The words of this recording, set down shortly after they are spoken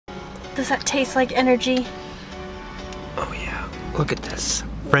Does that taste like energy? Oh yeah, look at this.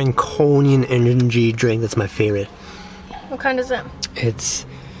 Franconian energy drink, that's my favorite. What kind is it? It's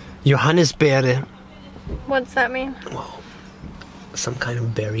Johannisbeere. What's that mean? Well, some kind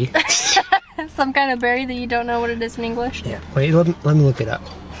of berry. Some kind of berry that you don't know what it is in English? Yeah, wait, let me look it up.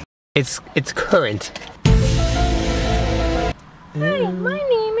 It's currant. Hi, my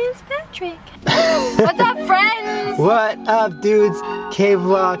name is Patrick. What's up, friends? What up, dudes?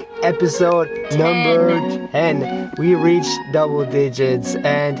 K-Vlog episode number 10. We reached double digits,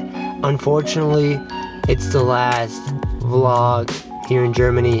 and unfortunately, it's the last vlog here in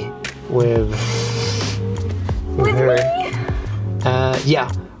Germany with her. Me?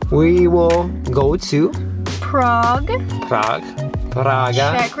 Yeah, we will go to Prague, Prague,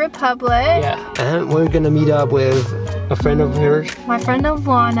 Czech Republic. Yeah, and we're gonna meet up with a friend of hers. My friend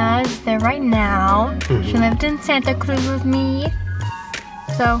Alana is there right now. She lived in Santa Cruz with me.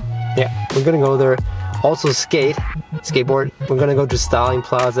 So yeah, we're gonna go there. Also skateboard. We're gonna go to Stalin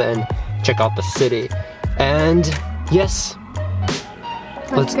Plaza and check out the city. And yes,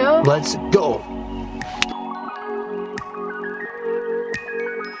 let's go. Let's go.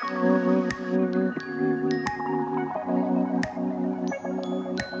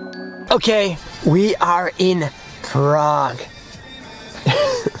 Okay, we are in Prague.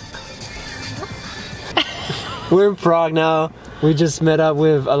 We're in Prague now. We just met up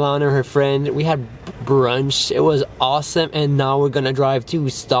with Alana, her friend. We had brunch. It was awesome. And now we're gonna drive to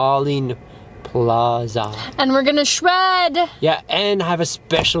Stalin Plaza. And we're gonna shred. Yeah, and I have a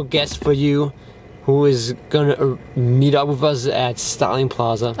special guest for you who is gonna meet up with us at Stalin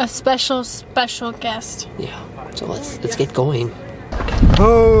Plaza. A special guest. Yeah, so let's get going.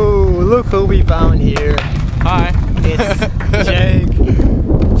 Oh, look who we found here. Hi. It's Jake.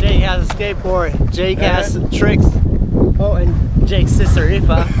 Jake has a skateboard. Jake has tricks. Oh, and Jake's sister,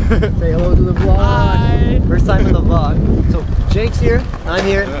 Ifa. Say hello to the vlog. Hi. First time in the vlog. So Jake's here, I'm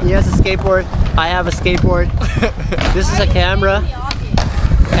here. He has a skateboard. I have a skateboard. This is a camera.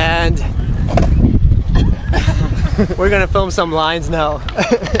 And we're gonna film some lines now.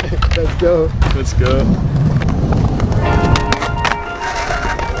 Let's go. Let's go.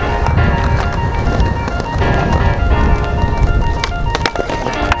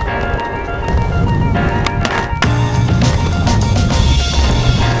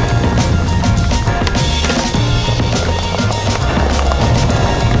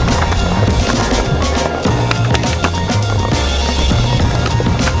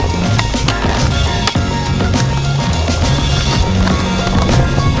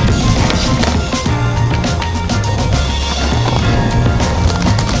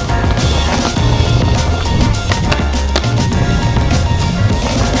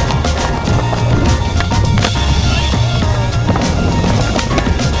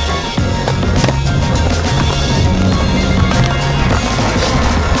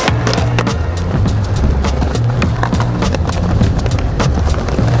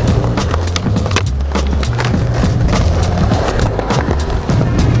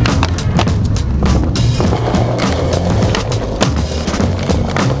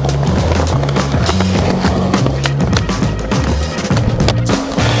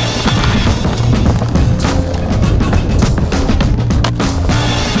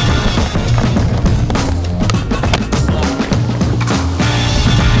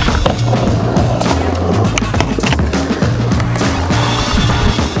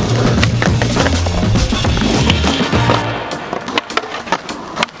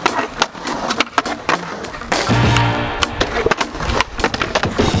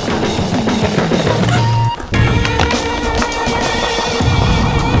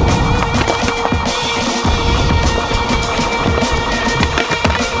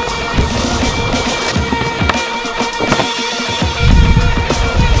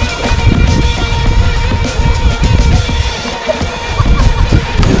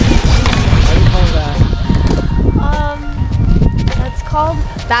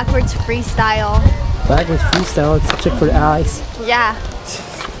 Backwards freestyle. Backwards freestyle, let's check for the eyes. Yeah.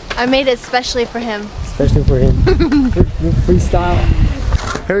 I made it especially for him. Especially for him. Freestyle.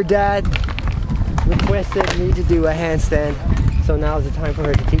 Her dad requested me to do a handstand. So now is the time for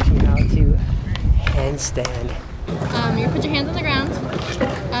her to teach me how to handstand. You put your hands on the ground.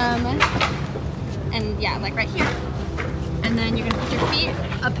 And yeah, like right here. And then you're gonna put your feet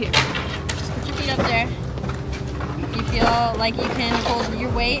up here. Just put your feet up there. You feel like you can hold your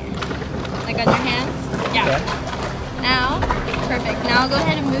weight, like on your hands? Yeah. Okay. Now, perfect. Now go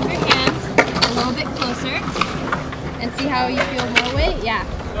ahead and move your hands a little bit closer and see how you feel more weight. Yeah.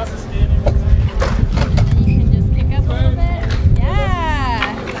 You can just pick up a little bit.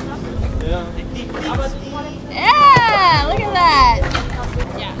 Yeah.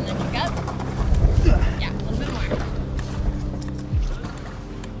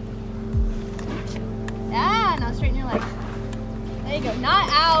 you go. Not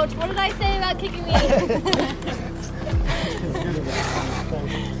ouch. What did I say about kicking me?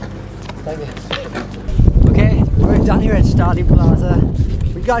 Okay, we're down here at Stalin Plaza.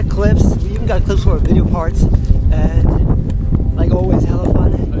 We got clips. We even got clips for our video parts. And like always, hella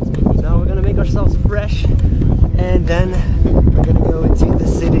fun. Now we're gonna make ourselves fresh. And then we're gonna go into the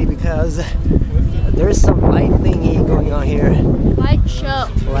city because there's some light thingy going on here. Light show.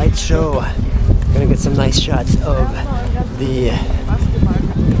 Light show. Gonna get some nice shots of the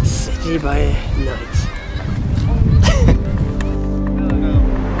city by night.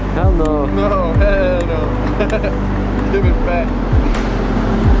 Hell no. No, hell no. Give it back.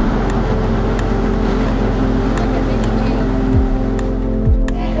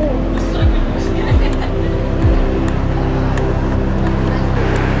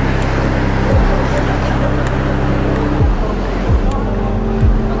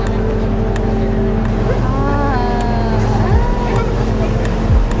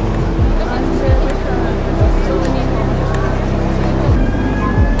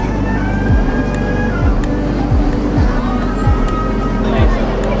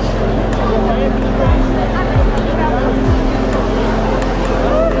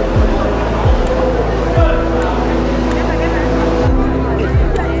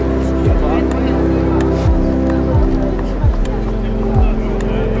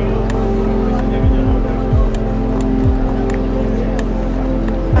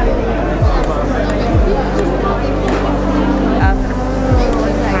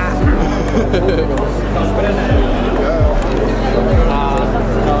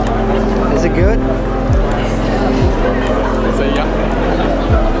 Is it good?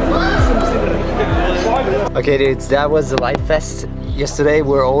 Okay dudes, that was the Light Fest yesterday.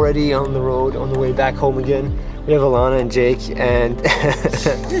 We're already on the road, on the way back home again. We have Alana and Jake, and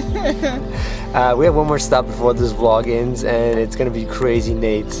we have one more stop before this vlog ends, and it's gonna be Crazy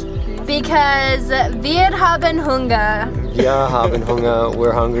Nate's. Because wir haben Hunger. Wir haben Hunger,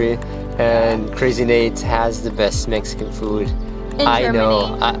 we're hungry, and Crazy Nate has the best Mexican food. In I Germany.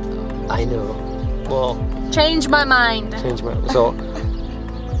 know, I know. Well, Change my mind. change my, so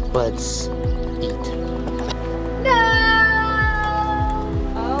let's eat. No!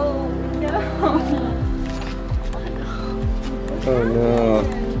 Oh no. Oh no.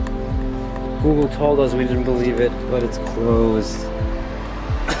 Google told us, we didn't believe it, but it's closed.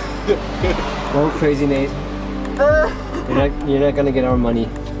 Well, Crazy Nate, you're not gonna get our money.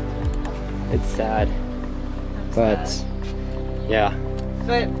 It's sad. But yeah.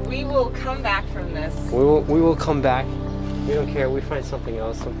 But we will come back from this. We will come back. We don't care. We find something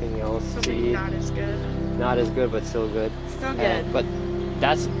else to eat. Not as good. Not as good, but still good. Still good. But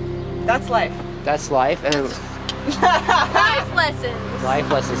that's life. That's life, and Life lessons. life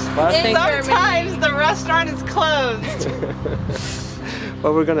lessons. But I think, Sometimes the restaurant is closed.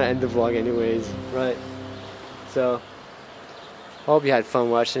 but we're gonna end the vlog anyways, right? So, hope you had fun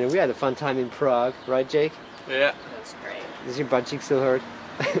watching it. We had a fun time in Prague, right, Jake? Yeah. That's great. Does your butt cheek still hurt?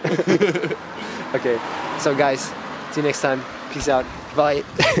 Okay, so guys, see you next time. Peace out. Bye.